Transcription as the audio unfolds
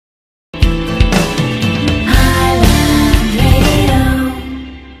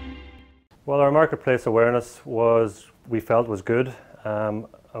Well, our marketplace awareness we felt was good.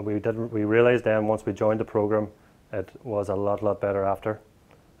 We realised then once we joined the programme it was a lot better after,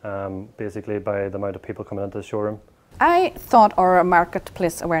 basically by the amount of people coming into the showroom. I thought our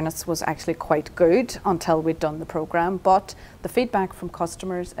marketplace awareness was actually quite good until we'd done the programme, but the feedback from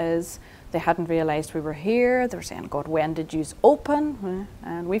customers is they hadn't realised we were here. They were saying, God, when did you open?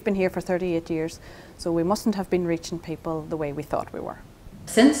 And we've been here for 38 years, so we mustn't have been reaching people the way we thought we were.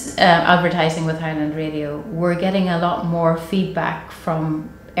 Since advertising with Highland Radio, we're getting a lot more feedback from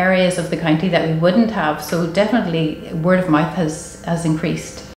areas of the county that we wouldn't have, so definitely word of mouth has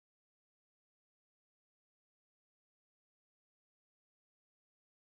increased.